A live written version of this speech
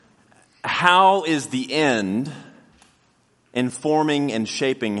How is the end informing and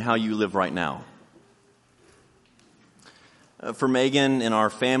shaping how you live right now? For Megan and our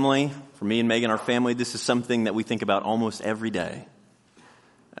family, for me and Megan, our family, this is something that we think about almost every day.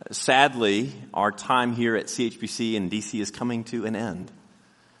 Sadly, our time here at CHBC in DC is coming to an end.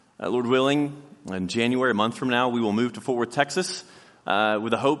 Lord willing, in January, a month from now, we will move to Fort Worth, Texas,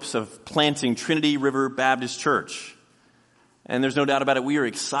 with the hopes of planting Trinity River Baptist Church. And there's no doubt about it, we are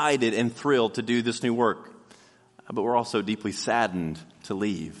excited and thrilled to do this new work. But we're also deeply saddened to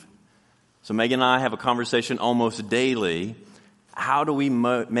leave. So Megan and I have a conversation almost daily. How do we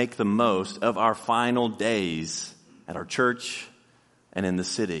make the most of our final days at our church and in the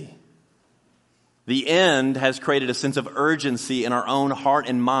city? The end has created a sense of urgency in our own heart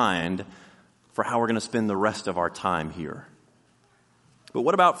and mind for how we're going to spend the rest of our time here. But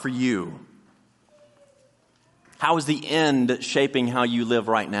what about for you? How is the end shaping how you live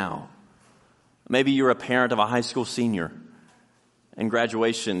right now? Maybe you're a parent of a high school senior and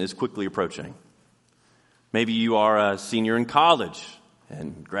graduation is quickly approaching. Maybe you are a senior in college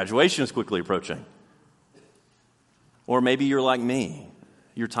and graduation is quickly approaching. Or maybe you're like me.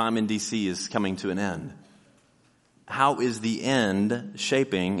 Your time in DC is coming to an end. How is the end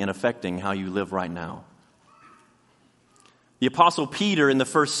shaping and affecting how you live right now? The Apostle Peter in the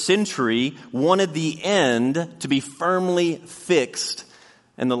first century wanted the end to be firmly fixed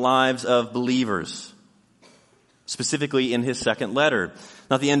in the lives of believers, specifically in his second letter.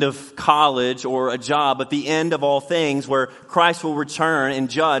 Not the end of college or a job, but the end of all things where Christ will return and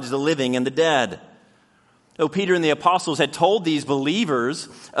judge the living and the dead. Oh, Peter and the apostles had told these believers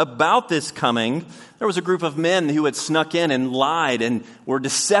about this coming. There was a group of men who had snuck in and lied and were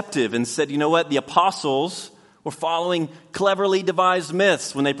deceptive and said, you know what, the apostles were following cleverly devised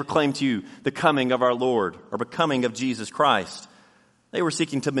myths when they proclaimed to you the coming of our Lord or the coming of Jesus Christ. They were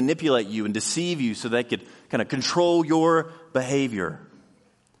seeking to manipulate you and deceive you so they could kind of control your behavior.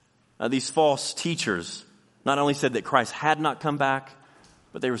 These false teachers not only said that Christ had not come back,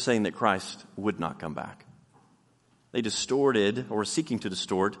 but they were saying that Christ would not come back. They distorted or were seeking to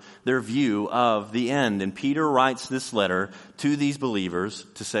distort their view of the end. And Peter writes this letter to these believers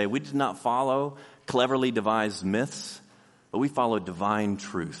to say, we did not follow cleverly devised myths, but we followed divine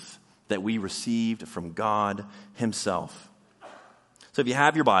truth that we received from God himself. So if you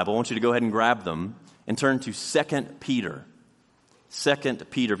have your Bible, I want you to go ahead and grab them and turn to 2 Peter. 2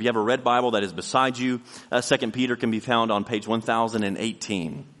 Peter. If you have a red Bible that is beside you, 2 Peter can be found on page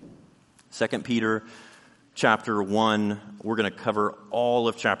 1018. 2 Peter chapter 1. We're going to cover all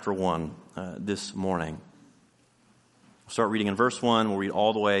of chapter 1 this morning. We'll start reading in verse 1. We'll read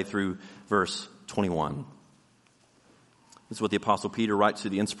all the way through verse 21. This is what the Apostle Peter writes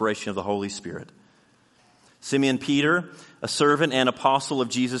through the inspiration of the Holy Spirit. Simeon Peter, a servant and apostle of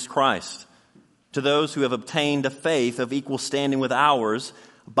Jesus Christ, to those who have obtained a faith of equal standing with ours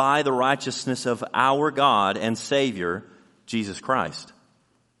by the righteousness of our God and Savior, Jesus Christ.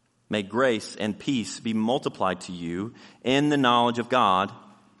 May grace and peace be multiplied to you in the knowledge of God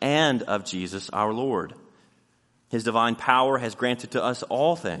and of Jesus our Lord. His divine power has granted to us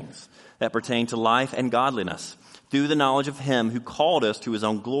all things that pertain to life and godliness through the knowledge of him who called us to his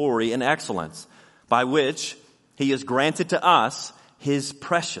own glory and excellence, by which he has granted to us his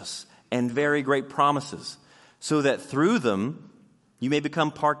precious and very great promises, so that through them you may become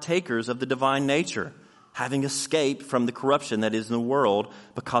partakers of the divine nature, having escaped from the corruption that is in the world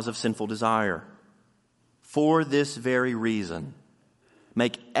because of sinful desire. For this very reason,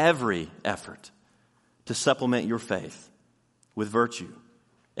 make every effort to supplement your faith with virtue,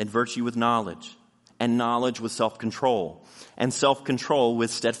 and virtue with knowledge, and knowledge with self-control, and self-control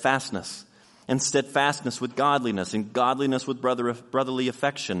with steadfastness, and steadfastness with godliness, and godliness with brotherly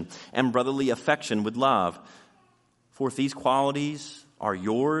affection, and brotherly affection with love. For if these qualities are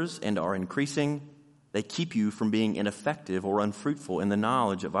yours and are increasing, they keep you from being ineffective or unfruitful in the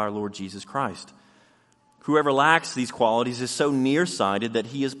knowledge of our Lord Jesus Christ. Whoever lacks these qualities is so nearsighted that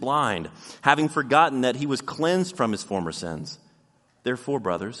he is blind, having forgotten that he was cleansed from his former sins. Therefore,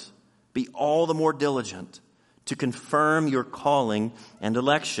 brothers, be all the more diligent to confirm your calling and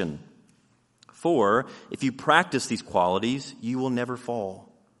election. For if you practice these qualities, you will never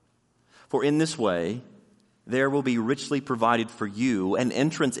fall. For in this way, there will be richly provided for you an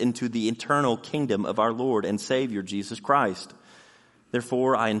entrance into the eternal kingdom of our Lord and Savior, Jesus Christ.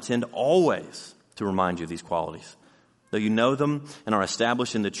 Therefore, I intend always to remind you of these qualities. Though you know them and are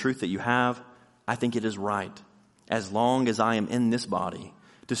established in the truth that you have, I think it is right, as long as I am in this body,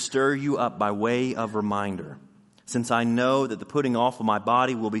 to stir you up by way of reminder, since I know that the putting off of my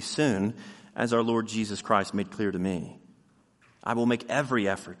body will be soon, as our Lord Jesus Christ made clear to me. I will make every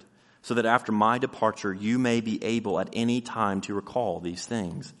effort so that after my departure you may be able at any time to recall these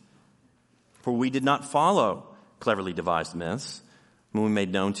things. For we did not follow cleverly devised myths when we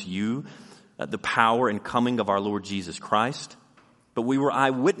made known to you the power and coming of our Lord Jesus Christ, but we were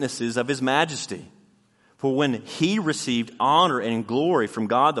eyewitnesses of his majesty. For when he received honor and glory from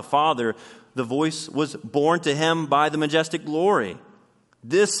God the Father, the voice was borne to him by the majestic glory.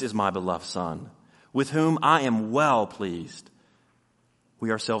 This is my beloved Son, with whom I am well pleased.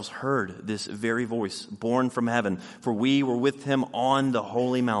 We ourselves heard this very voice borne from heaven, for we were with him on the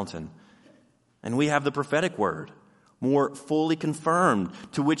holy mountain. And we have the prophetic word, more fully confirmed,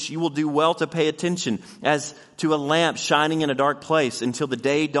 to which you will do well to pay attention, as to a lamp shining in a dark place until the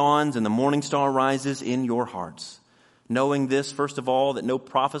day dawns and the morning star rises in your hearts. Knowing this, first of all, that no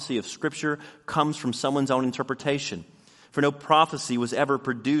prophecy of Scripture comes from someone's own interpretation. For no prophecy was ever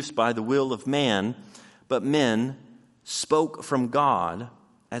produced by the will of man, but men spoke from God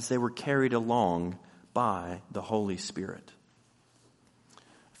as they were carried along by the Holy Spirit.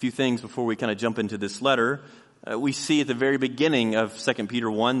 A few things before we kind of jump into this letter. We see at the very beginning of 2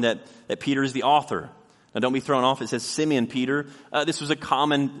 Peter 1 that Peter is the author. Now don't be thrown off. It says Simeon Peter. This was a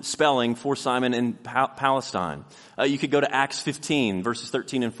common spelling for Simon in Palestine. You could go to Acts 15, verses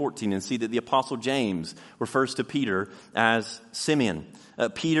 13 and 14, and see that the Apostle James refers to Peter as Simeon.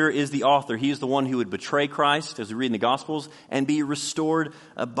 Peter is the author. He is the one who would betray Christ, as we read in the Gospels, and be restored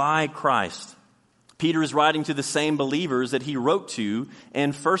by Christ. Peter is writing to the same believers that he wrote to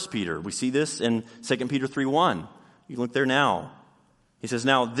in 1 Peter. We see this in 2 Peter 3:1. You can look there now. He says,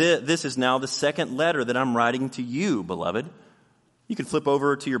 now this is now the second letter that I'm writing to you, beloved. You can flip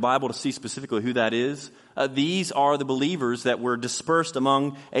over to your Bible to see specifically who that is. These are the believers that were dispersed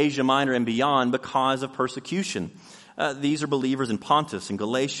among Asia Minor and beyond because of persecution. These are believers in Pontus and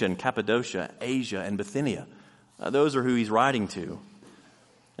Galatia and Cappadocia, Asia and Bithynia. Those are who he's writing to.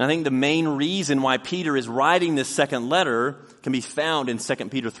 And I think the main reason why Peter is writing this second letter can be found in 2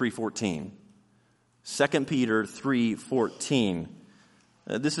 Peter 3:14. 2 Peter 3:14.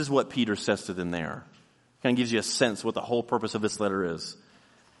 This is what Peter says to them there. Kind of gives you a sense of what the whole purpose of this letter is.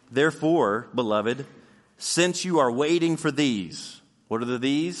 Therefore, beloved, since you are waiting for these, what are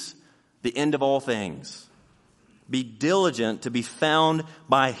these? The end of all things. Be diligent to be found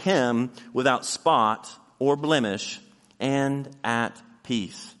by him without spot or blemish and at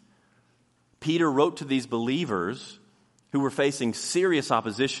peace. Peter wrote to these believers who were facing serious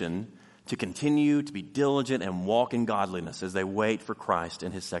opposition to continue to be diligent and walk in godliness as they wait for Christ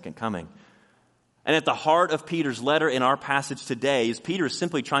in his second coming. And at the heart of Peter's letter in our passage today is Peter is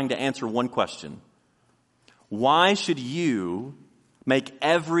simply trying to answer one question. Why should you make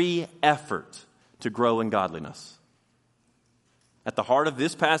every effort to grow in godliness? At the heart of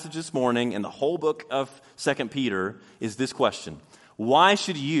this passage this morning and the whole book of 2 Peter is this question. Why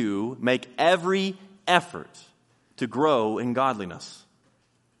should you make every effort to grow in godliness?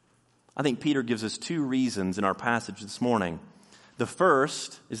 I think Peter gives us two reasons in our passage this morning. The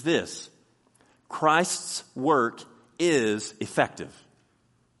first is this. Christ's work is effective.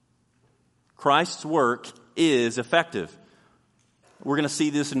 Christ's work is effective. We're going to see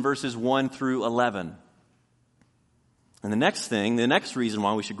this in verses 1 through 11. And the next reason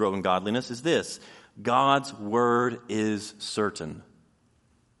why we should grow in godliness is this. God's word is certain.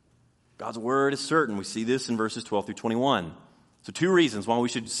 God's word is certain. We see this in verses 12 through 21. So two reasons why we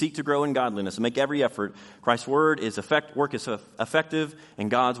should seek to grow in godliness and make every effort. Christ's word is work is effective,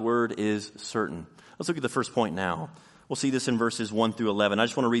 and God's word is certain. Let's look at the first point now. We'll see this in verses 1 through 11. I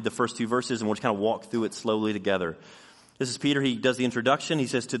just want to read the first two verses, and we'll just kind of walk through it slowly together. This is Peter. He does the introduction. He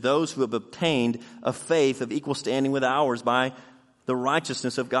says, to those who have obtained a faith of equal standing with ours by the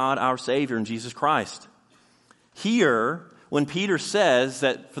righteousness of God, our Savior, in Jesus Christ. Here, when Peter says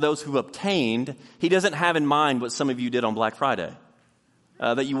that for those who obtained, he doesn't have in mind what some of you did on Black Friday.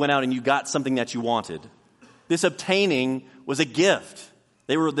 That you went out and you got something that you wanted. This obtaining was a gift.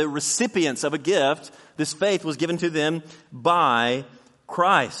 They were the recipients of a gift. This faith was given to them by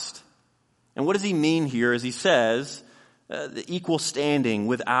Christ. And what does he mean here as he says, the equal standing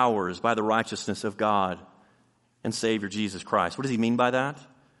with ours by the righteousness of God and Savior Jesus Christ? What does he mean by that?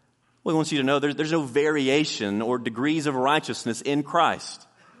 Well, he wants you to know there's no variation or degrees of righteousness in Christ.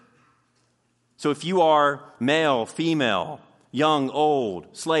 So if you are male, female, young,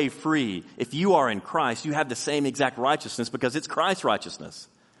 old, slave, free, if you are in Christ, you have the same exact righteousness because it's Christ's righteousness.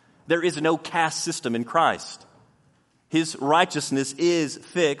 There is no caste system in Christ. His righteousness is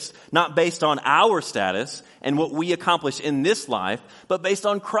fixed, not based on our status and what we accomplish in this life, but based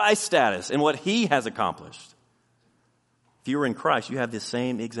on Christ's status and what he has accomplished. If you are in Christ, you have the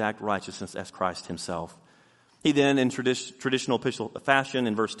same exact righteousness as Christ himself. He then, in traditional epistle fashion,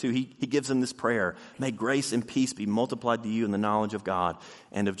 in verse 2, he gives them this prayer. May grace and peace be multiplied to you in the knowledge of God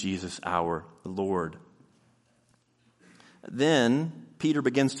and of Jesus our Lord. Then Peter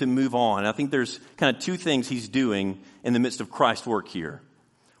begins to move on. I think there's kind of two things he's doing in the midst of Christ's work here.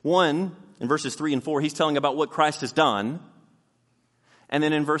 One, in verses 3 and 4, he's telling about what Christ has done. And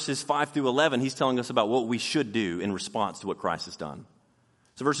then in verses 5 through 11, he's telling us about what we should do in response to what Christ has done.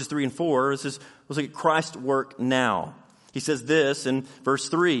 So verses 3 and 4, let's look at Christ's work now. He says this in verse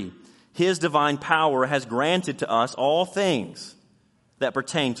 3, His divine power has granted to us all things that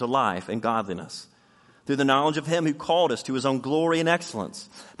pertain to life and godliness, through the knowledge of Him who called us to His own glory and excellence,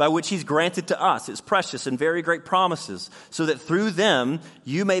 by which He's granted to us His precious and very great promises, so that through them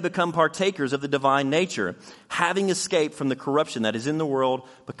you may become partakers of the divine nature, having escaped from the corruption that is in the world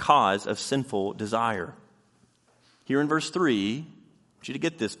because of sinful desire. Here in verse 3, I want you to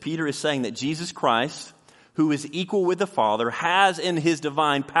get this. Peter is saying that Jesus Christ, who is equal with the Father, has in His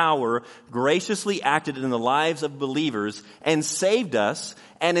divine power graciously acted in the lives of believers and saved us.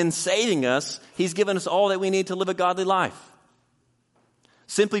 And in saving us, He's given us all that we need to live a godly life.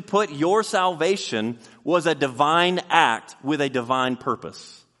 Simply put, your salvation was a divine act with a divine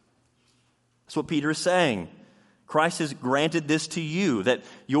purpose. That's what Peter is saying. Christ has granted this to you, that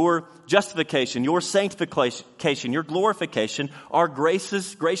your justification, your sanctification, your glorification are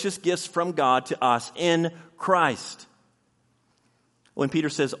gracious gifts from God to us in Christ. When Peter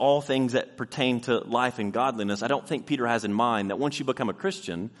says all things that pertain to life and godliness, I don't think Peter has in mind that once you become a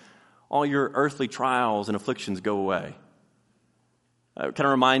Christian, all your earthly trials and afflictions go away. It kind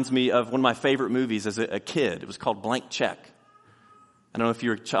of reminds me of one of my favorite movies as a kid. It was called Blank Check. I don't know if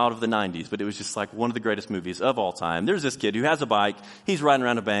you're a child of the 90s, but it was just like one of the greatest movies of all time. There's this kid who has a bike. He's riding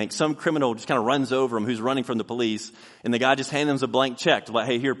around a bank. Some criminal just kind of runs over him who's running from the police. And the guy just hands him a blank check to like,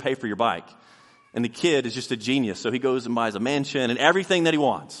 hey, here, pay for your bike. And the kid is just a genius. So he goes and buys a mansion and everything that he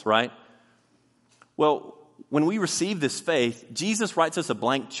wants, right? Well, when we receive this faith, Jesus writes us a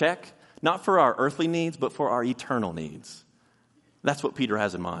blank check, not for our earthly needs, but for our eternal needs. That's what Peter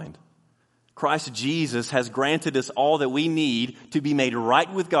has in mind. Christ Jesus has granted us all that we need to be made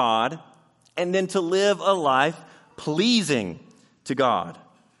right with God and then to live a life pleasing to God.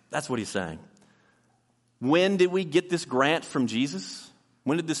 That's what he's saying. When did we get this grant from Jesus?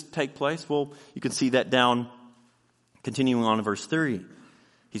 When did this take place? Well, you can see that down, continuing on in verse 3.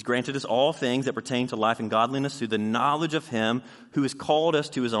 He's granted us all things that pertain to life and godliness through the knowledge of Him who has called us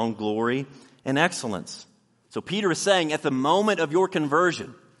to His own glory and excellence. So Peter is saying at the moment of your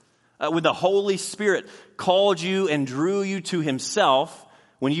conversion, when the Holy Spirit called you and drew you to Himself,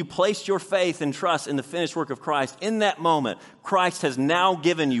 when you placed your faith and trust in the finished work of Christ, in that moment, Christ has now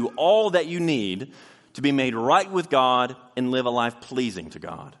given you all that you need to be made right with God and live a life pleasing to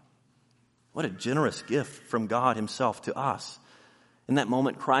God. What a generous gift from God Himself to us. In that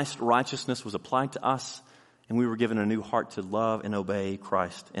moment, Christ's righteousness was applied to us, and we were given a new heart to love and obey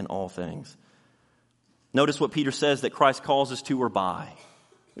Christ in all things. Notice what Peter says that Christ calls us to or by.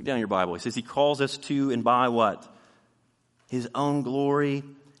 Look down in your Bible. He says He calls us to and by what? His own glory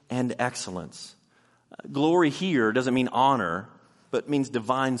and excellence. Glory here doesn't mean honor, but means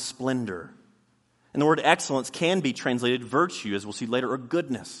divine splendor. And the word excellence can be translated virtue, as we'll see later, or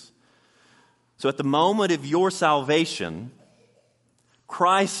goodness. So at the moment of your salvation,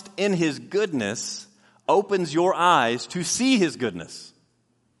 Christ in His goodness opens your eyes to see His goodness.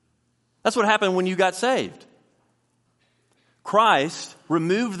 That's what happened when you got saved. Christ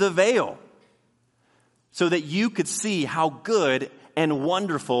removed the veil so that you could see how good and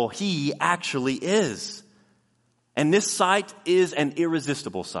wonderful He actually is. And this sight is an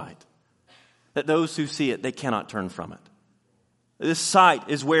irresistible sight, that those who see it, they cannot turn from it. This sight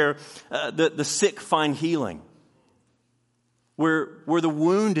is where the sick find healing, where the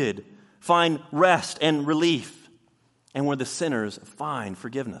wounded find rest and relief, and where the sinners find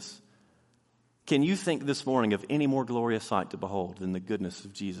forgiveness. Can you think this morning of any more glorious sight to behold than the goodness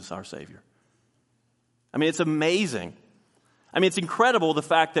of Jesus, our Savior? I mean, it's amazing. I mean, it's incredible the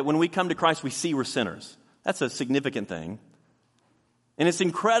fact that when we come to Christ, we see we're sinners. That's a significant thing. And it's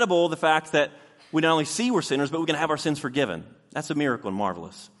incredible the fact that we not only see we're sinners, but we can have our sins forgiven. That's a miracle and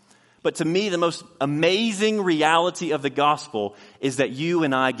marvelous. But to me, the most amazing reality of the gospel is that you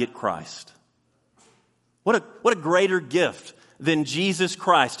and I get Christ. What a greater gift than Jesus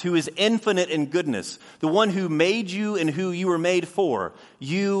Christ, who is infinite in goodness, the one who made you and who you were made for.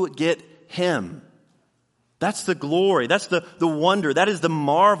 You get Him. That's the glory. That's the wonder. That is the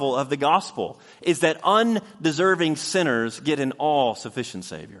marvel of the gospel, is that undeserving sinners get an all-sufficient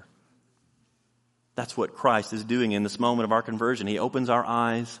Savior. That's what Christ is doing in this moment of our conversion. He opens our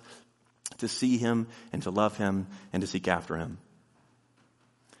eyes to see him and to love him and to seek after him.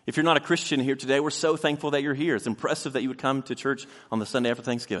 If you're not a Christian here today, we're so thankful that you're here. It's impressive that you would come to church on the Sunday after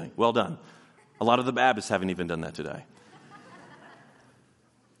Thanksgiving. Well done. A lot of the Baptists haven't even done that today.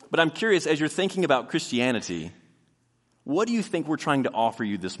 But I'm curious, as you're thinking about Christianity, what do you think we're trying to offer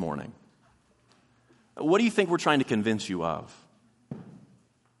you this morning? What do you think we're trying to convince you of?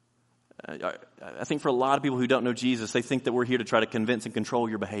 I think for a lot of people who don't know Jesus, they think that we're here to try to convince and control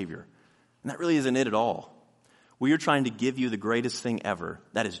your behavior. And that really isn't it at all. We are trying to give you the greatest thing ever.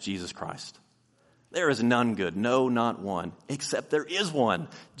 That is Jesus Christ. There is none good, no, not one, except there is one,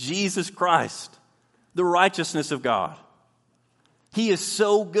 Jesus Christ, the righteousness of God. He is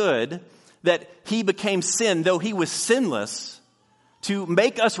so good that he became sin, though he was sinless, to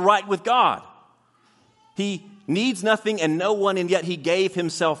make us right with God. He needs nothing and no one, and yet he gave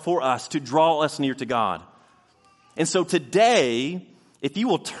himself for us to draw us near to God. And so today, if you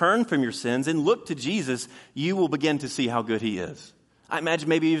will turn from your sins and look to Jesus, you will begin to see how good he is. I imagine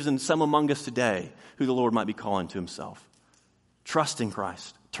maybe even some among us today who the Lord might be calling to himself. Trust in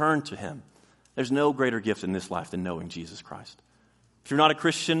Christ. Turn to him. There's no greater gift in this life than knowing Jesus Christ. If you're not a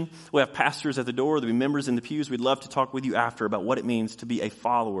Christian, we have pastors at the door. There'll be members in the pews. We'd love to talk with you after about what it means to be a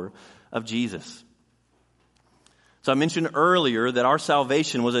follower of Jesus. So I mentioned earlier that our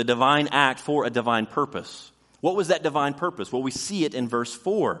salvation was a divine act for a divine purpose. What was that divine purpose? Well, we see it in verse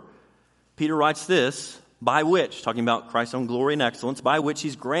 4. Peter writes this, by which, talking about Christ's own glory and excellence, by which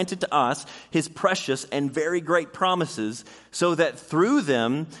he's granted to us his precious and very great promises, so that through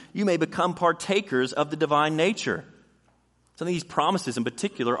them you may become partakers of the divine nature. Some of these promises in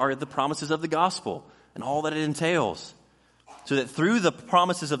particular are the promises of the gospel and all that it entails. So that through the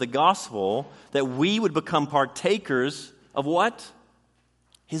promises of the gospel, that we would become partakers of what?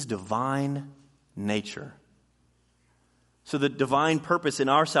 His divine nature. So the divine purpose in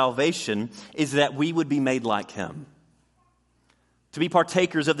our salvation is that we would be made like him. To be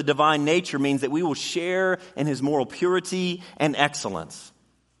partakers of the divine nature means that we will share in his moral purity and excellence.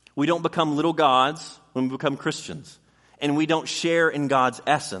 We don't become little gods when we become Christians. And we don't share in God's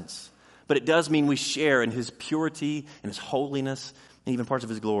essence. But it does mean we share in his purity and his holiness and even parts of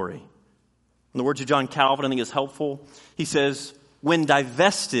his glory. In the words of John Calvin, I think is helpful. He says, when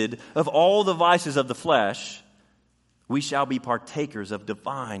divested of all the vices of the flesh, we shall be partakers of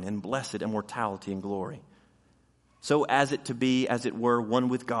divine and blessed immortality and glory. So as it to be, as it were, one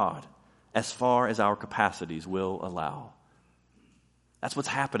with God, as far as our capacities will allow. That's what's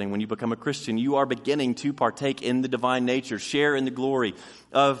happening when you become a Christian. You are beginning to partake in the divine nature, share in the glory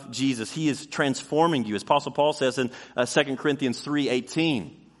of Jesus. He is transforming you. As Apostle Paul says in 2 Corinthians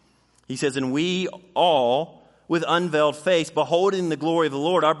 3:18, he says, and we all, with unveiled face, beholding the glory of the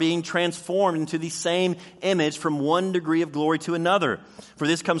Lord, are being transformed into the same image from one degree of glory to another. For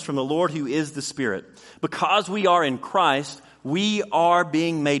this comes from the Lord who is the Spirit. Because we are in Christ, we are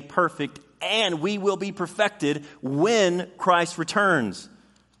being made perfect, and we will be perfected when Christ returns.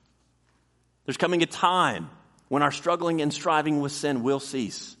 There's coming a time when our struggling and striving with sin will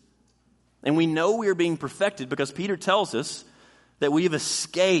cease. And we know we are being perfected because Peter tells us that we have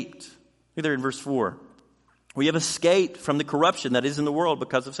escaped. Look there in verse 4. We have escaped from the corruption that is in the world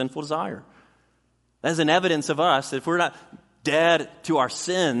because of sinful desire. That is an evidence of us that if we're not dead to our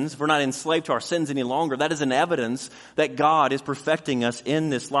sins, if we're not enslaved to our sins any longer, that is an evidence that God is perfecting us in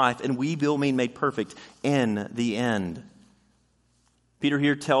this life, and we will be made perfect in the end. Peter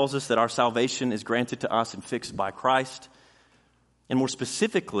here tells us that our salvation is granted to us and fixed by Christ. And more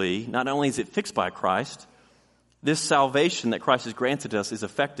specifically, not only is it fixed by Christ, this salvation that Christ has granted us is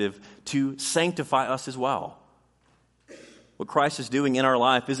effective to sanctify us as well. What Christ is doing in our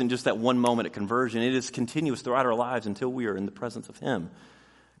life isn't just that one moment at conversion. It is continuous throughout our lives until we are in the presence of him.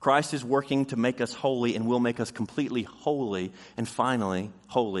 Christ is working to make us holy and will make us completely holy and finally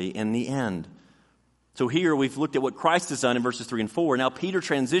holy in the end. So here we've looked at what Christ has done in verses 3 and 4. Now Peter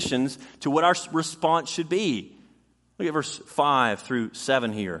transitions to what our response should be. Look at verse 5 through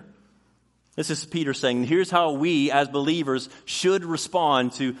 7 here. This is Peter saying, here's how we as believers should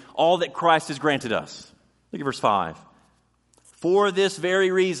respond to all that Christ has granted us. Look at verse 5. For this very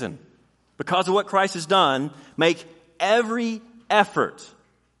reason, because of what Christ has done, make every effort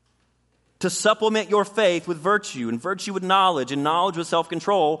to supplement your faith with virtue, and virtue with knowledge, and knowledge with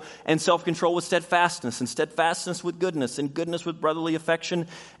self-control, and self-control with steadfastness, and steadfastness with goodness, and goodness with brotherly affection,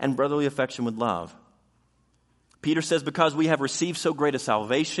 and brotherly affection with love. Peter says, because we have received so great a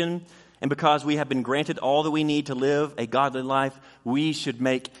salvation, and because we have been granted all that we need to live a godly life, we should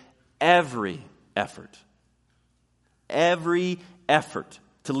make every effort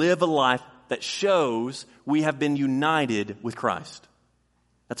to live a life that shows we have been united with Christ.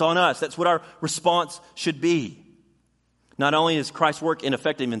 That's on us. That's what our response should be. Not only is Christ's work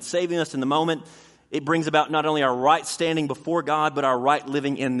ineffective in saving us in the moment, it brings about not only our right standing before God, but our right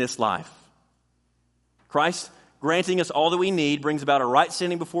living in this life. Christ granting us all that we need brings about our right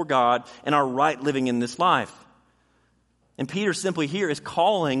standing before God and our right living in this life. And Peter simply here is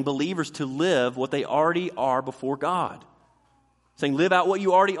calling believers to live what they already are before God. Saying, live out what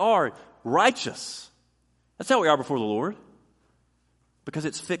you already are, righteous. That's how we are before the Lord. Because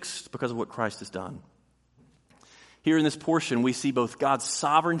it's fixed because of what Christ has done. Here in this portion, we see both God's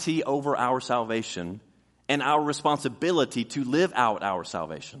sovereignty over our salvation and our responsibility to live out our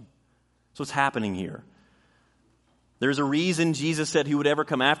salvation. So what's happening here? There's a reason Jesus said, who would ever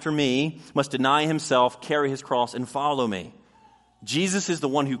come after me must deny himself, carry his cross, and follow me. Jesus is the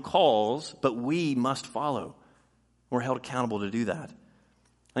one who calls, but we must follow. We're held accountable to do that.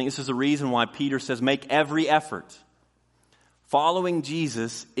 I think this is the reason why Peter says, make every effort. Following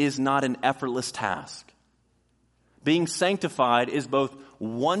Jesus is not an effortless task. Being sanctified is both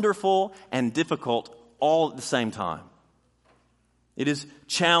wonderful and difficult all at the same time. It is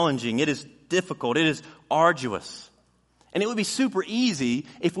challenging, it is difficult, it is arduous. And it would be super easy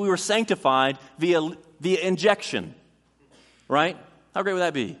if we were sanctified via injection. Right? How great would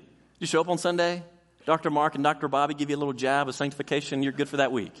that be? You show up on Sunday, Dr. Mark and Dr. Bobby give you a little jab of sanctification, you're good for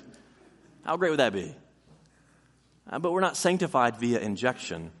that week. How great would that be? But we're not sanctified via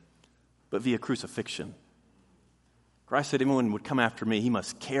injection, but via crucifixion. Christ said, anyone would come after me, he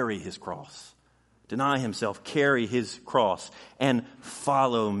must carry his cross. Deny himself, carry his cross, and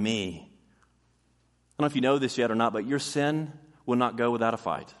follow me. I don't know if you know this yet or not, but your sin will not go without a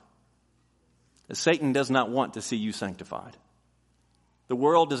fight. Satan does not want to see you sanctified. The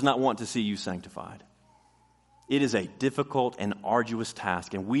world does not want to see you sanctified. It is a difficult and arduous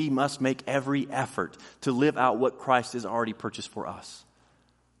task, and we must make every effort to live out what Christ has already purchased for us.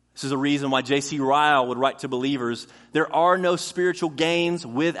 This is a reason why J.C. Ryle would write to believers, there are no spiritual gains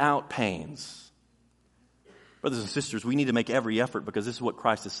without pains. Brothers and sisters, we need to make every effort because this is what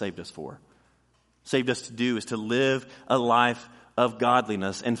Christ has saved us for. Saved us to do is to live a life of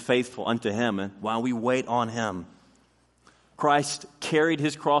godliness and faithful unto him and while we wait on him. Christ carried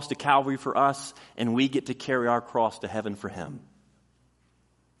his cross to Calvary for us, and we get to carry our cross to heaven for him.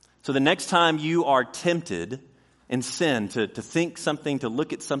 So the next time you are tempted in sin to think something, to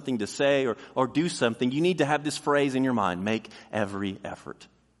look at something, to say or do something, you need to have this phrase in your mind, make every effort.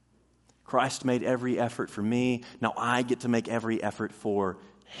 Christ made every effort for me. Now I get to make every effort for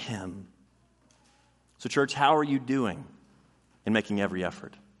him. So church, how are you doing in making every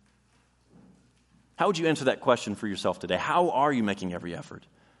effort? How would you answer that question for yourself today? How are you making every effort?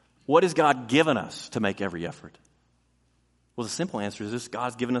 What has God given us to make every effort? Well, the simple answer is this: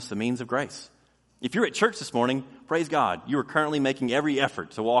 God's given us the means of grace. If you're at church this morning, praise God. You are currently making every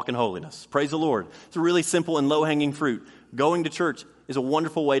effort to walk in holiness. Praise the Lord. It's a really simple and low-hanging fruit. Going to church is a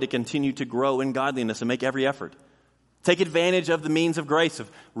wonderful way to continue to grow in godliness and make every effort. Take advantage of the means of grace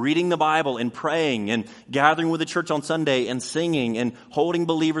of reading the Bible and praying and gathering with the church on Sunday and singing and holding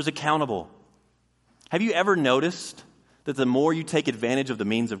believers accountable. Have you ever noticed that the more you take advantage of the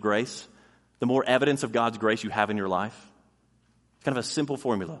means of grace, the more evidence of God's grace you have in your life? It's kind of a simple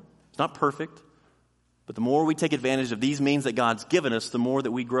formula. It's not perfect, but the more we take advantage of these means that God's given us, the more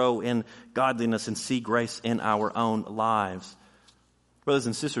that we grow in godliness and see grace in our own lives. Brothers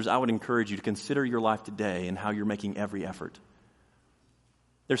and sisters, I would encourage you to consider your life today and how you're making every effort.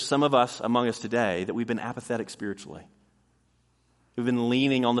 There's some of us among us today that we've been apathetic spiritually. We've been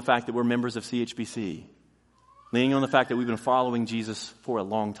leaning on the fact that we're members of CHBC, leaning on the fact that we've been following Jesus for a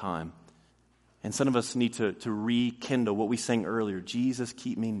long time. And some of us need to rekindle what we sang earlier, Jesus,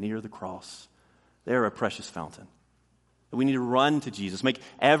 keep me near the cross. They're a precious fountain. We need to run to Jesus, make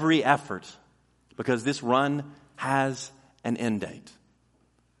every effort, because this run has an end date.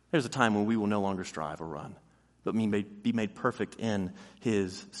 There's a time when we will no longer strive or run, but be made perfect in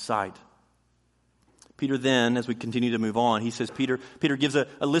his sight. Peter then, as we continue to move on, he says, Peter gives a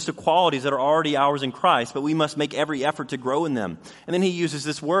list of qualities that are already ours in Christ, but we must make every effort to grow in them. And then he uses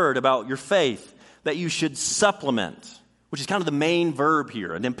this word about your faith, that you should supplement, which is kind of the main verb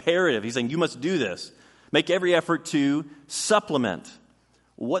here, an imperative. He's saying you must do this. Make every effort to supplement.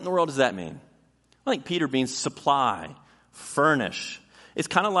 What in the world does that mean? I think Peter means supply, furnish. It's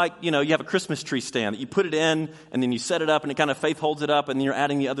kind of like, you have a Christmas tree stand that you put it in and then you set it up and it kind of faith holds it up and then you're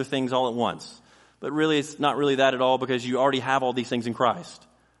adding the other things all at once. But really, it's not really that at all because you already have all these things in Christ.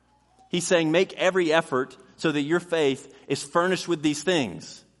 He's saying make every effort so that your faith is furnished with these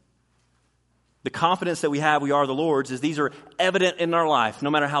things. The confidence that we have, we are the Lord's, is these are evident in our life, no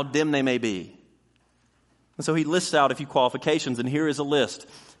matter how dim they may be. And so he lists out a few qualifications, and here is a list.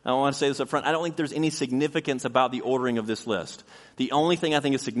 I want to say this up front. I don't think there's any significance about the ordering of this list. The only thing I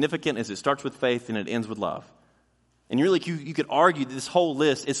think is significant is it starts with faith and it ends with love. And really, you could argue that this whole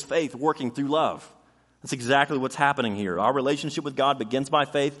list is faith working through love. That's exactly what's happening here. Our relationship with God begins by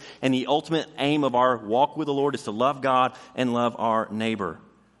faith, and the ultimate aim of our walk with the Lord is to love God and love our neighbor.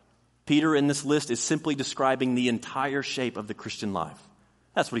 Peter in this list is simply describing the entire shape of the Christian life.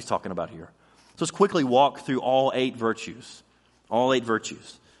 That's what he's talking about here. So let's quickly walk through all 8 virtues. All 8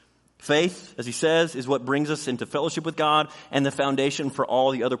 virtues. Faith, as he says, is what brings us into fellowship with God and the foundation for all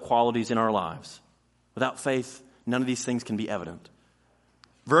the other qualities in our lives. Without faith, none of these things can be evident.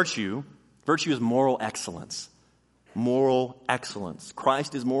 Virtue is moral excellence. Moral excellence.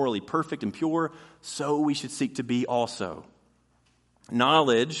 Christ is morally perfect and pure, so we should seek to be also.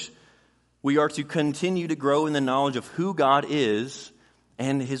 Knowledge, we are to continue to grow in the knowledge of who God is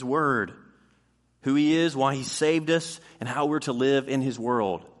and His Word. Who He is, why He saved us, and how we're to live in His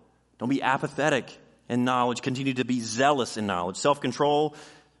world. Don't be apathetic in knowledge. Continue to be zealous in knowledge. Self-control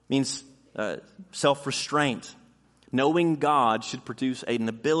means self-restraint. Knowing God should produce an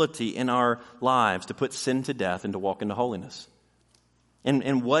ability in our lives to put sin to death and to walk into holiness.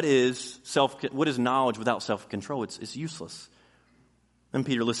 And what is knowledge without self-control? It's useless. Then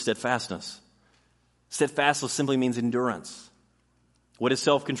Peter lists steadfastness. Steadfastness simply means endurance. What is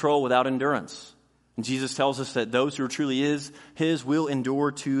self-control without endurance? And Jesus tells us that those who are truly His will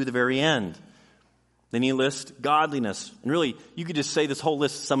endure to the very end. Then he lists godliness. And really, you could just say this whole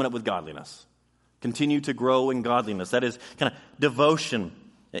list, sum it up with godliness. Continue to grow in godliness. That is kind of devotion,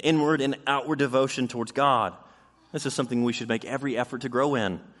 inward and outward devotion towards God. This is something we should make every effort to grow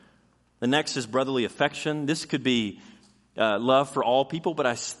in. The next is brotherly affection. This could be love for all people, but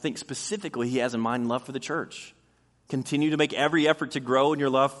I think specifically he has in mind love for the church. Continue to make every effort to grow in your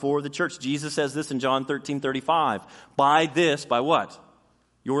love for the church. Jesus says this in John 13:35. By what?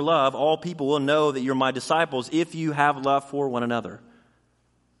 Your love, all people will know that you're my disciples if you have love for one another.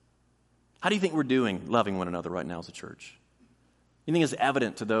 How do you think we're doing loving one another right now as a church? You think it's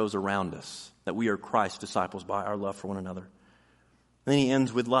evident to those around us that we are Christ's disciples by our love for one another? And then he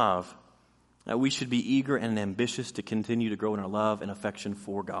ends with love. That we should be eager and ambitious to continue to grow in our love and affection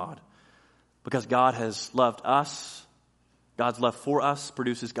for God. Because God has loved us. God's love for us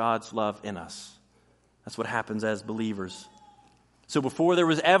produces God's love in us. That's what happens as believers. So before there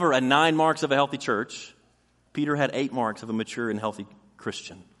was ever a 9 marks of a healthy church, Peter had 8 marks of a mature and healthy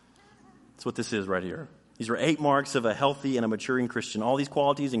Christian. That's what this is right here. These are 8 marks of a healthy and a maturing Christian. All these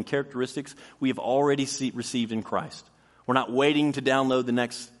qualities and characteristics we have already received in Christ. We're not waiting to download the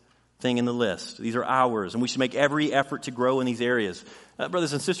next thing in the list. These are ours, and we should make every effort to grow in these areas.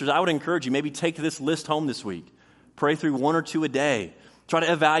 Brothers and sisters, I would encourage you, maybe take this list home this week. Pray through 1 or 2 a day. Try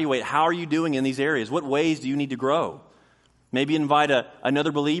to evaluate, how are you doing in these areas? What ways do you need to grow? Maybe invite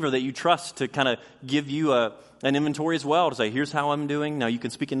another believer that you trust to kind of give you an inventory as well, to say, here's how I'm doing. Now you can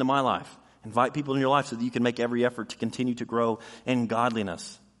speak into my life. Invite people in your life so that you can make every effort to continue to grow in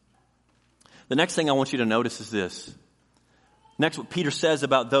godliness. The next thing I want you to notice is this. Next, what Peter says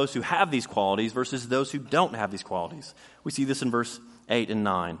about those who have these qualities versus those who don't have these qualities. We see this in verse 8 and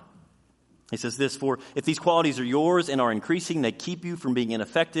 9. He says this, for if these qualities are yours and are increasing, they keep you from being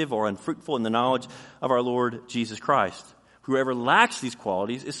ineffective or unfruitful in the knowledge of our Lord Jesus Christ. Whoever lacks these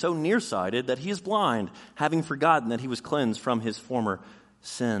qualities is so nearsighted that he is blind, having forgotten that he was cleansed from his former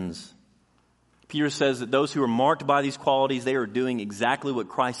sins. Peter says that those who are marked by these qualities, they are doing exactly what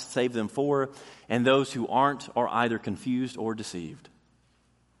Christ saved them for, and those who aren't are either confused or deceived.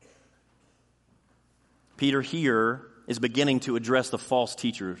 Peter here is beginning to address the false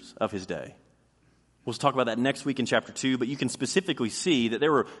teachers of his day. We'll talk about that next week in chapter 2, but you can specifically see that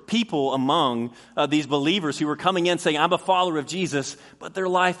there were people among these believers who were coming in saying, I'm a follower of Jesus, but their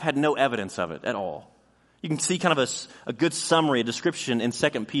life had no evidence of it at all. You can see kind of a good summary, a description in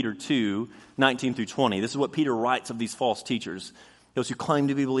 2 Peter 2, 19 through 20. This is what Peter writes of these false teachers, those who claim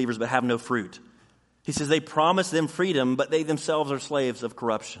to be believers but have no fruit. He says, they promise them freedom, but they themselves are slaves of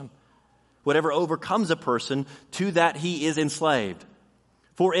corruption. Whatever overcomes a person, to that he is enslaved.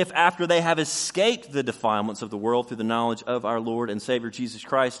 For if after they have escaped the defilements of the world through the knowledge of our Lord and Savior Jesus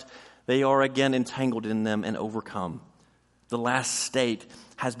Christ, they are again entangled in them and overcome, the last state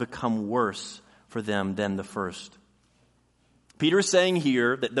has become worse for them than the first. Peter is saying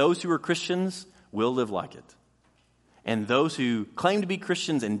here that those who are Christians will live like it. And those who claim to be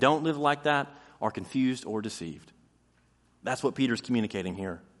Christians and don't live like that are confused or deceived. That's what Peter's communicating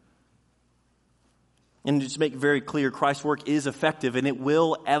here. And just make very clear, Christ's work is effective and it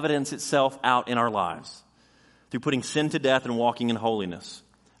will evidence itself out in our lives through putting sin to death and walking in holiness.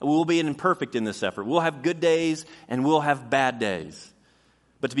 We'll be imperfect in this effort. We'll have good days and we'll have bad days.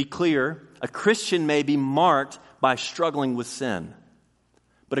 But to be clear, a Christian may be marked by struggling with sin.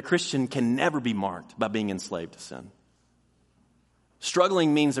 But a Christian can never be marked by being enslaved to sin.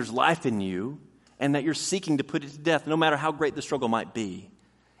 Struggling means there's life in you and that you're seeking to put it to death, no matter how great the struggle might be.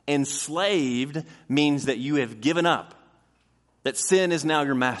 Enslaved means that you have given up, that sin is now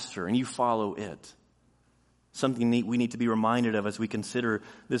your master and you follow it. Something we need to be reminded of as we consider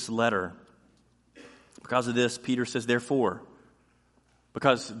this letter. Because of this, Peter says, therefore,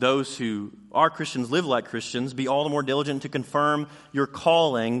 because those who are Christians live like Christians, be all the more diligent to confirm your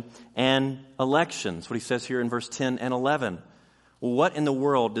calling and elections. What he says here in verse 10 and 11. Well, what in the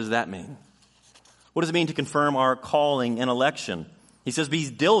world does that mean? What does it mean to confirm our calling and election? He says, be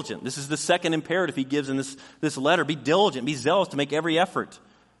diligent. This is the second imperative he gives in this letter. Be diligent, be zealous to make every effort.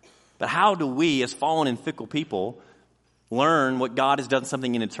 But how do we, as fallen and fickle people, learn what God has done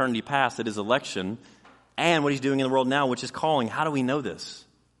something in eternity past, that is election, and what he's doing in the world now, which is calling? How do we know this?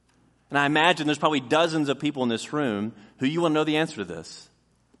 And I imagine there's probably dozens of people in this room who you want to know the answer to this,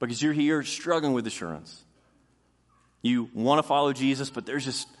 because you're here struggling with assurance. You want to follow Jesus, but there's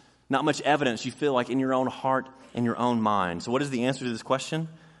just not much evidence, you feel like, in your own heart and your own mind. So what is the answer to this question?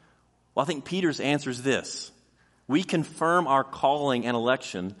 Well, I think Peter's answer is this. We confirm our calling and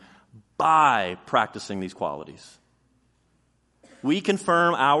election by practicing these qualities. We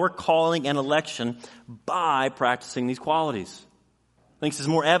confirm our calling and election by practicing these qualities. I think this is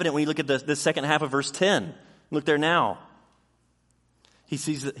more evident when you look at the second half of verse 10. Look there now. He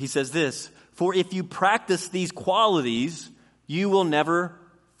says this, for if you practice these qualities, you will never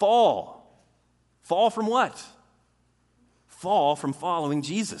fall. Fall from what? Fall from following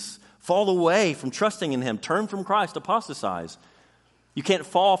Jesus. Fall away from trusting in him. Turn from Christ, apostatize. You can't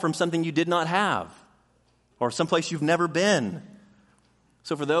fall from something you did not have or someplace you've never been.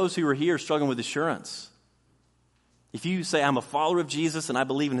 So for those who are here struggling with assurance, if you say, I'm a follower of Jesus and I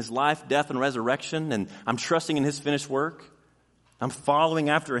believe in his life, death, and resurrection, and I'm trusting in his finished work, I'm following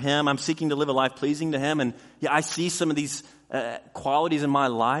after him, I'm seeking to live a life pleasing to him, and yeah, I see some of these qualities in my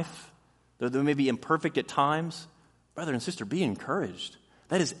life, though they may be imperfect at times, brother and sister, be encouraged.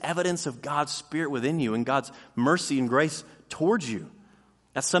 That is evidence of God's Spirit within you and God's mercy and grace towards you.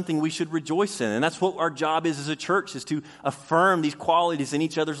 That's something we should rejoice in. And that's what our job is as a church, is to affirm these qualities in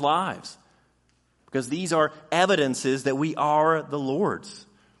each other's lives. Because these are evidences that we are the Lord's.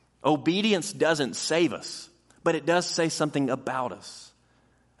 Obedience doesn't save us, but it does say something about us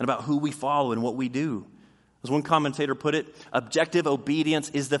and about who we follow and what we do. As one commentator put it, objective obedience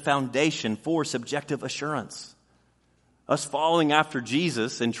is the foundation for subjective assurance. Us following after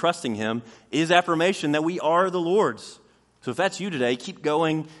Jesus and trusting him is affirmation that we are the Lord's. So if that's you today, keep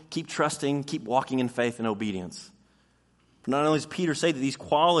going, keep trusting, keep walking in faith and obedience. But not only does Peter say that these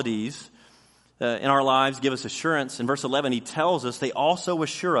qualities in our lives give us assurance, in verse 11 he tells us they also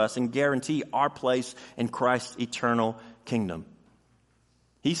assure us and guarantee our place in Christ's eternal kingdom.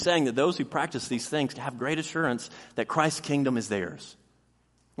 He's saying that those who practice these things have great assurance that Christ's kingdom is theirs.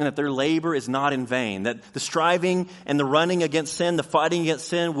 And that their labor is not in vain. That the striving and the running against sin, the fighting against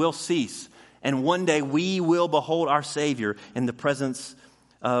sin will cease. And one day we will behold our Savior in the presence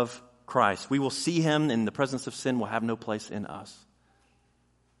of Christ. We will see him, and the presence of sin will have no place in us.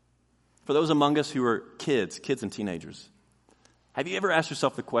 For those among us who are kids and teenagers, have you ever asked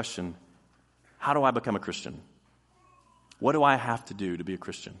yourself the question, how do I become a Christian? What do I have to do to be a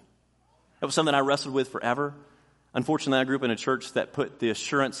Christian? That was something I wrestled with forever. Unfortunately, I grew up in a church that put the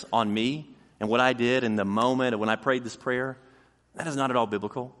assurance on me and what I did in the moment of when I prayed this prayer. That is not at all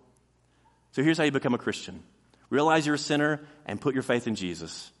biblical. So here's how you become a Christian. Realize you're a sinner and put your faith in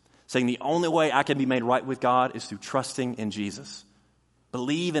Jesus. Saying the only way I can be made right with God is through trusting in Jesus.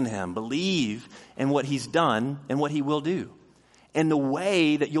 Believe in him. Believe in what he's done and what he will do. And the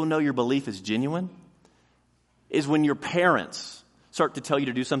way that you'll know your belief is genuine is when your parents start to tell you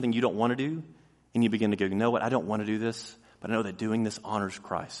to do something you don't want to do. And you begin to go, you know what, I don't want to do this, but I know that doing this honors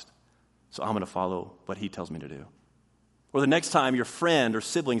Christ. So I'm going to follow what he tells me to do. Or the next time your friend or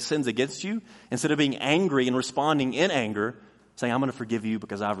sibling sins against you, instead of being angry and responding in anger, saying, I'm going to forgive you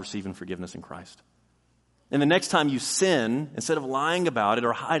because I've received forgiveness in Christ. And the next time you sin, instead of lying about it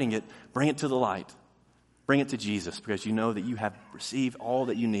or hiding it, bring it to the light. Bring it to Jesus, because you know that you have received all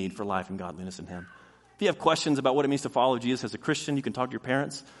that you need for life and godliness in him. If you have questions about what it means to follow Jesus as a Christian, you can talk to your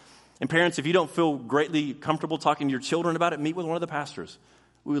parents. And parents, if you don't feel greatly comfortable talking to your children about it, meet with one of the pastors.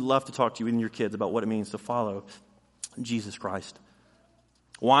 We would love to talk to you and your kids about what it means to follow Jesus Christ.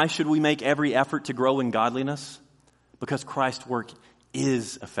 Why should we make every effort to grow in godliness? Because Christ's work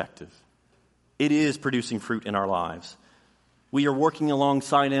is effective. It is producing fruit in our lives. We are working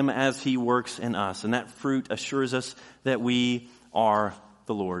alongside him as he works in us. And that fruit assures us that we are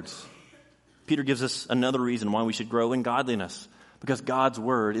the Lord's. Peter gives us another reason why we should grow in godliness. Because God's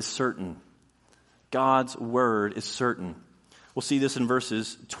word is certain. God's word is certain. We'll see this in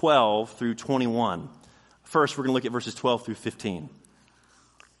verses 12 through 21. First, we're going to look at verses 12 through 15.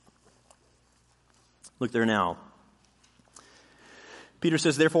 Look there now. Peter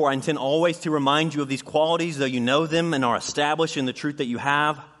says, "Therefore, I intend always to remind you of these qualities, though you know them and are established in the truth that you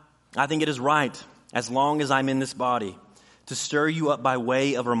have. I think it is right, as long as I'm in this body, to stir you up by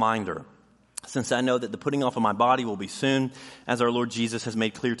way of reminder, since I know that the putting off of my body will be soon, as our Lord Jesus has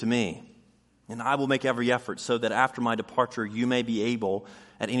made clear to me. And I will make every effort so that after my departure you may be able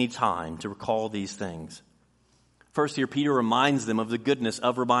at any time to recall these things." First here, Peter reminds them of the goodness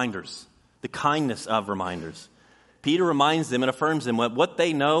of reminders, the kindness of reminders. Peter reminds them and affirms them what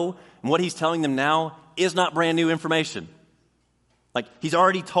they know and what he's telling them now is not brand new information. Like, he's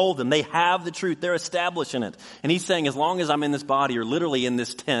already told them. They have the truth. They're established in it. And he's saying, as long as I'm in this body, or literally in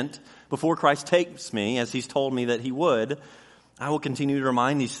this tent, before Christ takes me, as he's told me that he would, I will continue to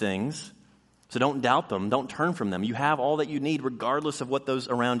remind these things. So don't doubt them. Don't turn from them. You have all that you need, regardless of what those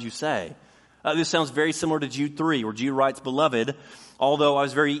around you say. This sounds very similar to Jude 3, where Jude writes, "Beloved, although I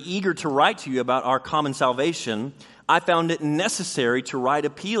was very eager to write to you about our common salvation, I found it necessary to write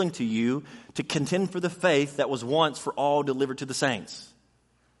appealing to you to contend for the faith that was once for all delivered to the saints."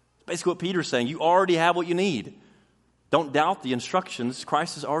 Basically what Peter's saying, you already have what you need. Don't doubt the instructions.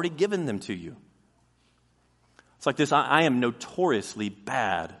 Christ has already given them to you. It's like this. I am notoriously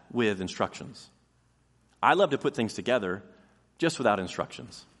bad with instructions. I love to put things together just without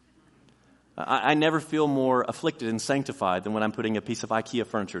instructions. I never feel more afflicted and sanctified than when I'm putting a piece of IKEA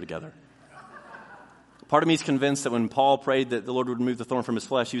furniture together. Part of me is convinced that when Paul prayed that the Lord would remove the thorn from his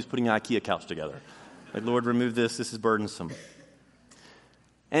flesh, he was putting an IKEA couch together. Like, Lord, remove this. This is burdensome.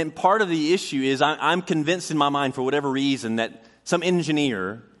 And part of the issue is I'm convinced in my mind, for whatever reason, that some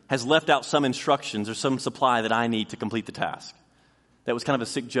engineer has left out some instructions or some supply that I need to complete the task. That was kind of a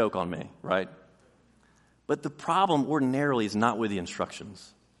sick joke on me, right? But the problem ordinarily is not with the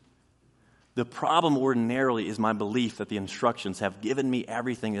instructions. The problem ordinarily is my belief that the instructions have given me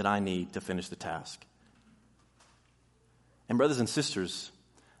everything that I need to finish the task. And brothers and sisters,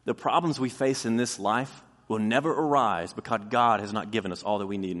 the problems we face in this life will never arise because God has not given us all that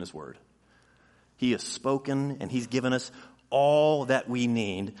we need in His Word. He has spoken and He's given us all that we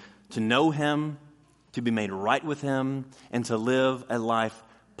need to know Him, to be made right with Him, and to live a life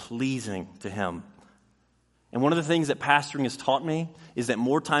pleasing to Him. And one of the things that pastoring has taught me is that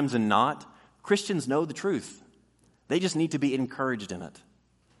more times than not, Christians know the truth. They just need to be encouraged in it.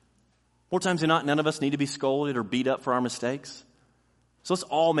 More times than not, none of us need to be scolded or beat up for our mistakes. So let's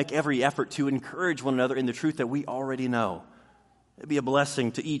all make every effort to encourage one another in the truth that we already know. It'd be a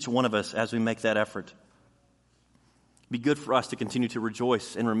blessing to each one of us as we make that effort. It'd be good for us to continue to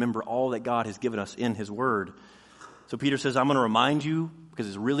rejoice and remember all that God has given us in His Word. So Peter says, I'm going to remind you because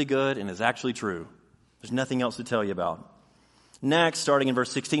it's really good and it's actually true. There's nothing else to tell you about. Next, starting in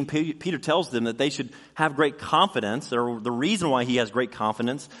verse 16, Peter tells them that they should have great confidence, or the reason why he has great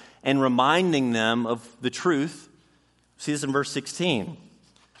confidence, and reminding them of the truth. See this in verse 16.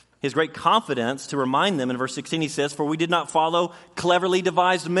 His great confidence to remind them, in verse 16 he says, "For we did not follow cleverly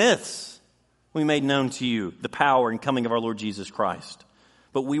devised myths. We made known to you the power and coming of our Lord Jesus Christ.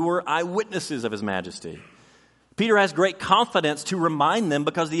 But we were eyewitnesses of His majesty." Peter has great confidence to remind them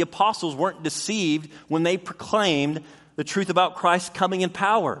because the apostles weren't deceived when they proclaimed the truth about Christ's coming in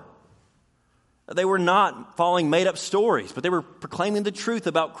power. They were not following made-up stories, but they were proclaiming the truth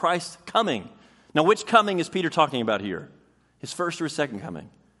about Christ's coming. Now, which coming is Peter talking about here? His first or his second coming?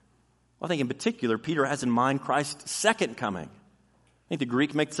 Well, I think in particular, Peter has in mind Christ's second coming. I think the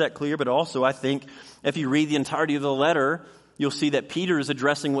Greek makes that clear, but also I think if you read the entirety of the letter, you'll see that Peter is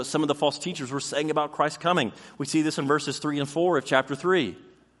addressing what some of the false teachers were saying about Christ's coming. We see this in verses 3 and 4 of chapter 3.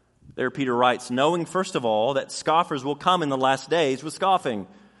 There Peter writes, "Knowing first of all that scoffers will come in the last days with scoffing,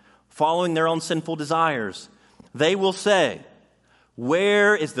 following their own sinful desires. They will say,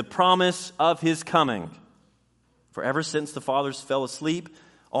 'Where is the promise of His coming?' For ever since the fathers fell asleep,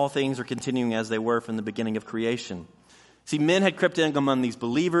 all things are continuing as they were from the beginning of creation." See, men had crept in among these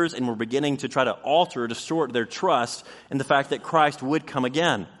believers and were beginning to try to alter or distort their trust in the fact that Christ would come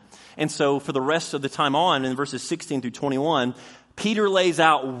again. And so for the rest of the time on, in verses 16 through 21, Peter lays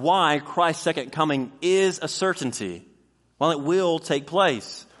out why Christ's second coming is a certainty. Well, it will take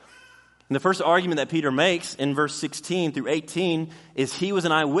place. And the first argument that Peter makes in verse 16 through 18 is he was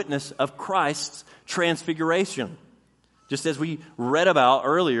an eyewitness of Christ's transfiguration. Just as we read about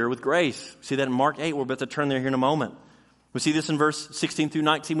earlier with Grace. See that in Mark 8. We're about to turn there here in a moment. We see this in verse 16 through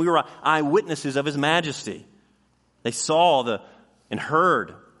 19. We were eyewitnesses of his majesty. They saw and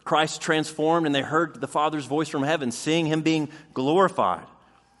heard Christ transformed, and they heard the Father's voice from heaven, seeing him being glorified.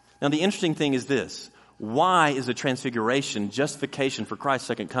 Now, the interesting thing is this. Why is the transfiguration justification for Christ's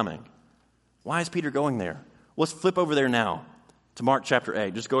second coming? Why is Peter going there? Let's flip over there now to Mark chapter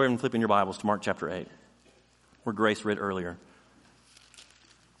 8. Just go ahead and flip in your Bibles to Mark chapter 8, where Grace read earlier.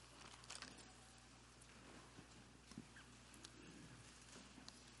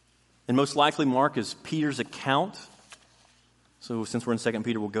 And most likely Mark is Peter's account. So since we're in 2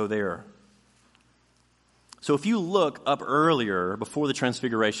 Peter, we'll go there. So if you look up earlier before the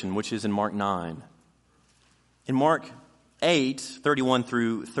transfiguration, which is in Mark 9, in Mark 8, 31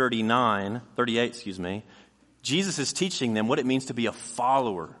 through 38, Jesus is teaching them what it means to be a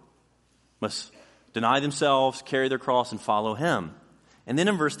follower. Must deny themselves, carry their cross, and follow him. And then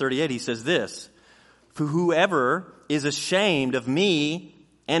in verse 38, he says this, "For whoever is ashamed of me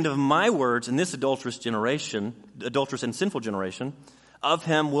and of my words in this adulterous and sinful generation, of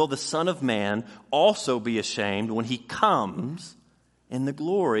him will the Son of Man also be ashamed when he comes in the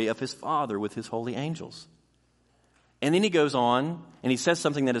glory of his Father with his holy angels." And then he goes on and he says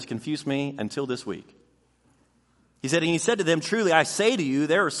something that has confused me until this week. He said to them, "Truly I say to you,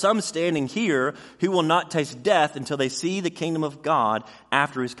 there are some standing here who will not taste death until they see the kingdom of God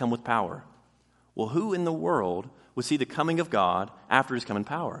after he's come with power." Well, who in the world would see the coming of God after he's come in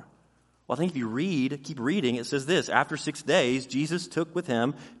power? Well, I think if you keep reading, it says this, "After 6 days, Jesus took with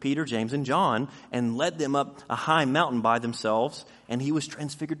him Peter, James, and John and led them up a high mountain by themselves, and he was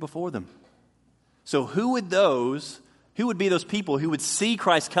transfigured before them." So who would be those people who would see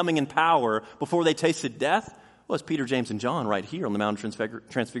Christ coming in power before they tasted death? Well, it's Peter, James, and John right here on the Mount of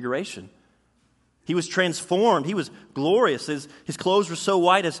Transfiguration. He was transformed. He was glorious. His clothes were so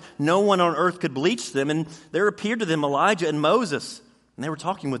white as no one on earth could bleach them. And there appeared to them Elijah and Moses. And they were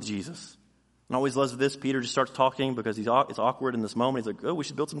talking with Jesus. And I always love this. Peter just starts talking because it's awkward in this moment. He's like, "Oh, we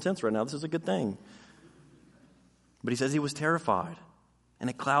should build some tents right now. This is a good thing." But he says he was terrified. And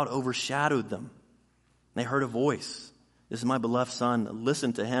a cloud overshadowed them. They heard a voice. "This is my beloved Son.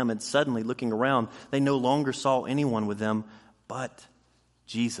 Listen to him." And suddenly, looking around, they no longer saw anyone with them but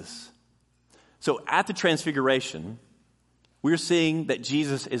Jesus. So at the Transfiguration, we're seeing that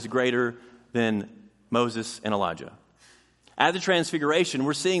Jesus is greater than Moses and Elijah. At the Transfiguration,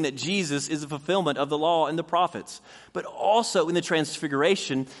 we're seeing that Jesus is the fulfillment of the law and the prophets. But also in the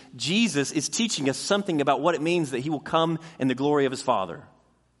Transfiguration, Jesus is teaching us something about what it means that he will come in the glory of his Father.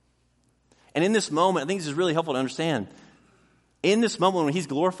 And in this moment, I think this is really helpful to understand. In this moment when he's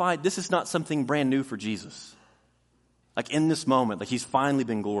glorified, this is not something brand new for Jesus. Like in this moment, like he's finally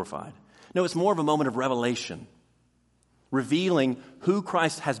been glorified. No, it's more of a moment of revelation, revealing who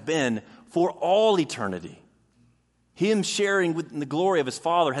Christ has been for all eternity. Him sharing with the glory of his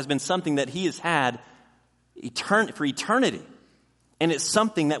Father has been something that he has had for eternity. And it's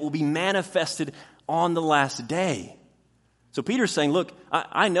something that will be manifested on the last day. So Peter's saying, look,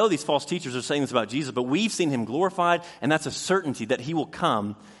 I know these false teachers are saying this about Jesus, but we've seen him glorified, and that's a certainty that he will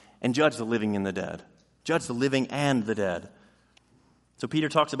come and judge the living and the dead. Judge the living and the dead. So Peter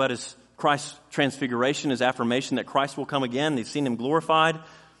talks about his Christ's transfiguration, his affirmation that Christ will come again. They've seen him glorified.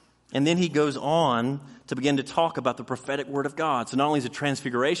 And then he goes on to begin to talk about the prophetic word of God. So not only is it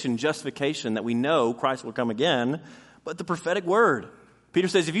transfiguration, justification, that we know Christ will come again, but the prophetic word. Peter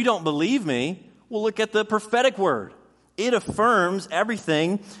says, if you don't believe me, we'll look at the prophetic word. It affirms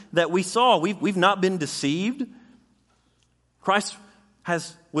everything that we saw. We've not been deceived. Christ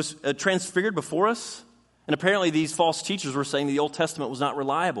was transfigured before us. And apparently these false teachers were saying the Old Testament was not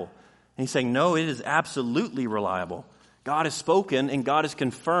reliable. And he's saying, no, it is absolutely reliable. God has spoken and God has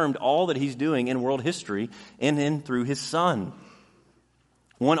confirmed all that he's doing in world history in and through his Son.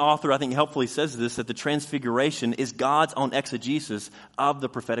 One author, I think, helpfully says this, that the transfiguration is God's own exegesis of the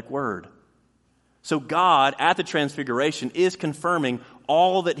prophetic word. So God, at the transfiguration, is confirming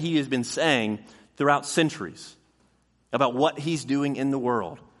all that he has been saying throughout centuries about what he's doing in the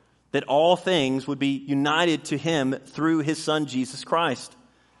world. That all things would be united to him through his Son, Jesus Christ.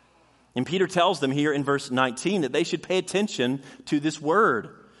 And Peter tells them here in verse 19 that they should pay attention to this word.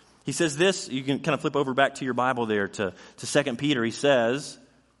 He says this, you can kind of flip over back to your Bible there to 2 Peter. He says,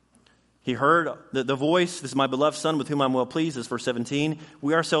 he heard the voice, "This is my beloved Son with whom I'm well pleased," is verse 17.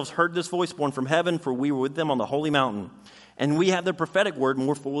 "We ourselves heard this voice born from heaven, for we were with them on the holy mountain. And we have the prophetic word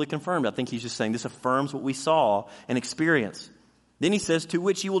more fully confirmed." I think he's just saying this affirms what we saw and experienced. Then he says, "To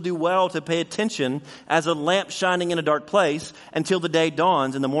which you will do well to pay attention as a lamp shining in a dark place until the day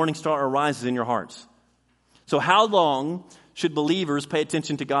dawns and the morning star arises in your hearts." So how long should believers pay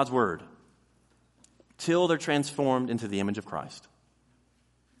attention to God's word? till they're transformed into the image of Christ.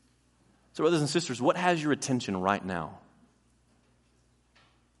 So brothers and sisters, what has your attention right now?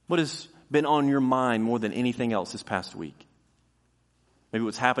 What has been on your mind more than anything else this past week? Maybe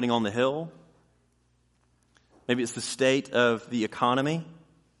what's happening on the Hill. Maybe it's the state of the economy.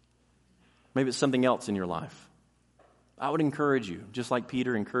 Maybe it's something else in your life. I would encourage you, just like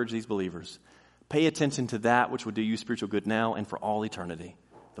Peter encouraged these believers, pay attention to that which will do you spiritual good now and for all eternity,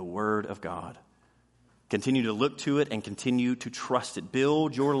 the Word of God. Continue to look to it and continue to trust it.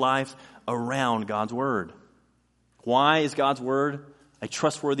 Build your life around God's Word. Why is God's Word a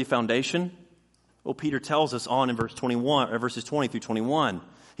trustworthy foundation? Well, Peter tells us on in verses 20 through 21.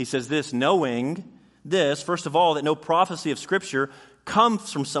 He says this, knowing this, first of all, that no prophecy of Scripture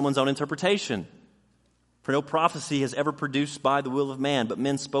comes from someone's own interpretation. For no prophecy has ever produced by the will of man, but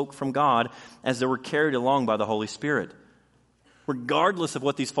men spoke from God as they were carried along by the Holy Spirit. Regardless of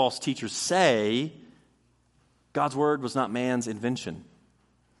what these false teachers say, God's Word was not man's invention.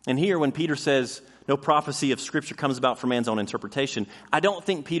 And here when Peter says no prophecy of Scripture comes about from man's own interpretation, I don't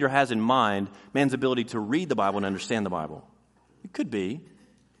think Peter has in mind man's ability to read the Bible and understand the Bible. It could be.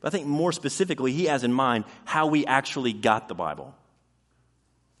 But I think more specifically, he has in mind how we actually got the Bible.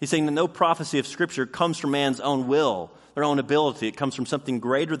 He's saying that no prophecy of Scripture comes from man's own will, their own ability. It comes from something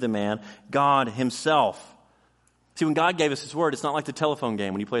greater than man, God himself. See, when God gave us his word, it's not like the telephone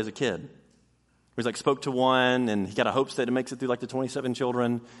game when you play as a kid. Where he's like spoke to one and he got a hopes that it makes it through like the 27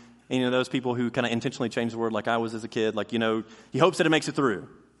 children. And you know, those people who kind of intentionally change the word like I was as a kid, like, you know, he hopes that it makes it through.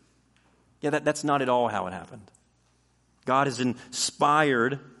 Yeah, that's not at all how it happened. God has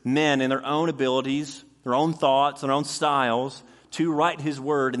inspired men in their own abilities, their own thoughts, their own styles to write his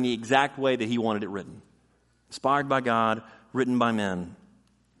word in the exact way that he wanted it written. Inspired by God, written by men.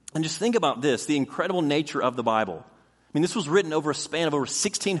 And just think about this, the incredible nature of the Bible. I mean, this was written over a span of over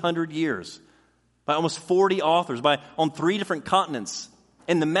 1,600 years by almost 40 authors on 3 different continents.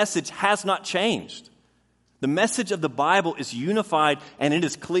 And the message has not changed. The message of the Bible is unified and it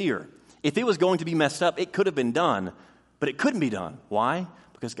is clear. If it was going to be messed up, it could have been done, but it couldn't be done. Why?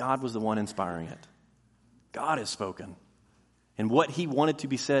 Because God was the one inspiring it. God has spoken. And what he wanted to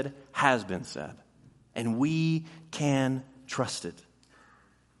be said has been said. And we can trust it.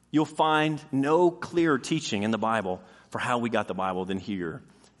 You'll find no clearer teaching in the Bible for how we got the Bible than here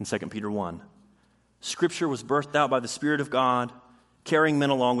in 2 Peter 1. Scripture was birthed out by the Spirit of God, carrying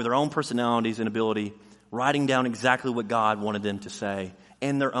men along with their own personalities and ability, writing down exactly what God wanted them to say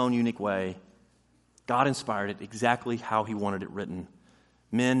in their own unique way. God inspired it exactly how he wanted it written.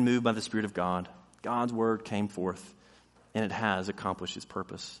 Men moved by the Spirit of God. God's word came forth, and it has accomplished its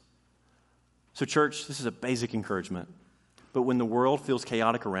purpose. So church, this is a basic encouragement. But when the world feels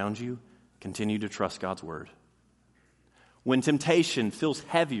chaotic around you, continue to trust God's word. When temptation feels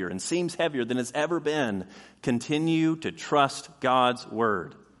heavier and seems heavier than it's ever been, continue to trust God's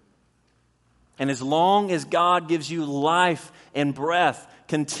word. And as long as God gives you life and breath,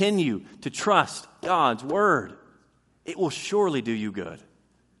 continue to trust God's word. It will surely do you good.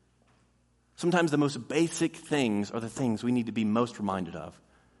 Sometimes the most basic things are the things we need to be most reminded of.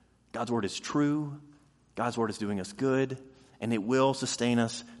 God's word is true. God's word is doing us good. And it will sustain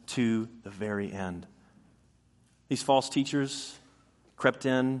us to the very end. These false teachers crept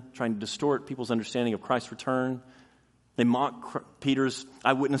in, trying to distort people's understanding of Christ's return. They mock Peter's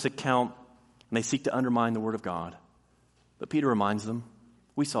eyewitness account, and they seek to undermine the word of God. But Peter reminds them,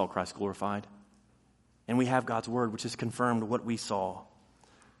 we saw Christ glorified, and we have God's word, which has confirmed what we saw.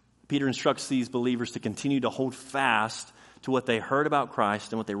 Peter instructs these believers to continue to hold fast to what they heard about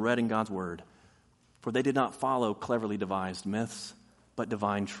Christ and what they read in God's word. For they did not follow cleverly devised myths, but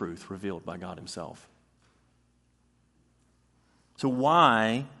divine truth revealed by God himself. So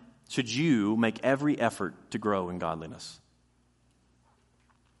why should you make every effort to grow in godliness?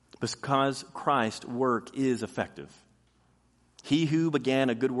 Because Christ's work is effective. He who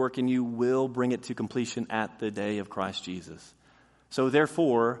began a good work in you will bring it to completion at the day of Christ Jesus. So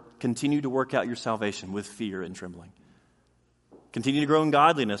therefore, continue to work out your salvation with fear and trembling. Continue to grow in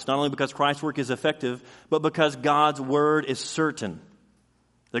godliness, not only because Christ's work is effective, but because God's word is certain.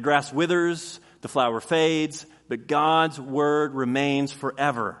 The grass withers, the flower fades, but God's word remains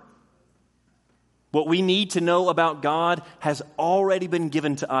forever. What we need to know about God has already been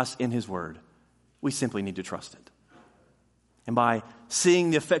given to us in his word. We simply need to trust it. And by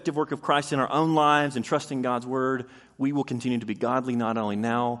seeing the effective work of Christ in our own lives and trusting God's word, we will continue to be godly not only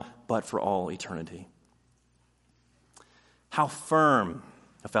now, but for all eternity. How firm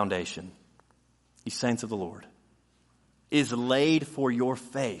a foundation, ye saints of the Lord, is laid for your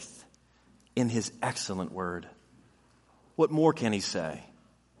faith in his excellent word. What more can he say?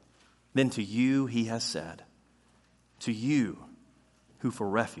 Then to you he has said, to you who for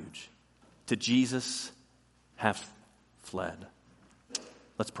refuge to Jesus have fled.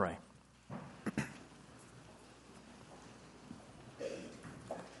 Let's pray.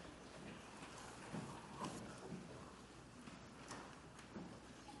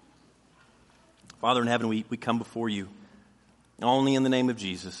 Father in heaven, we come before you only in the name of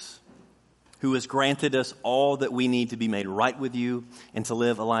Jesus, who has granted us all that we need to be made right with you and to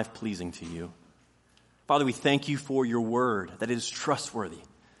live a life pleasing to you. Father, we thank you for your word, that it is trustworthy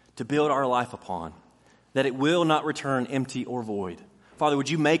to build our life upon, that it will not return empty or void. Father, would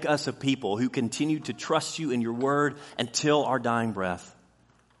you make us a people who continue to trust you in your word until our dying breath?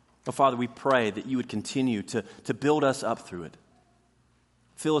 Oh, Father, we pray that you would continue to build us up through it.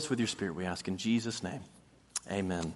 Fill us with your Spirit, we ask in Jesus' name. Amen.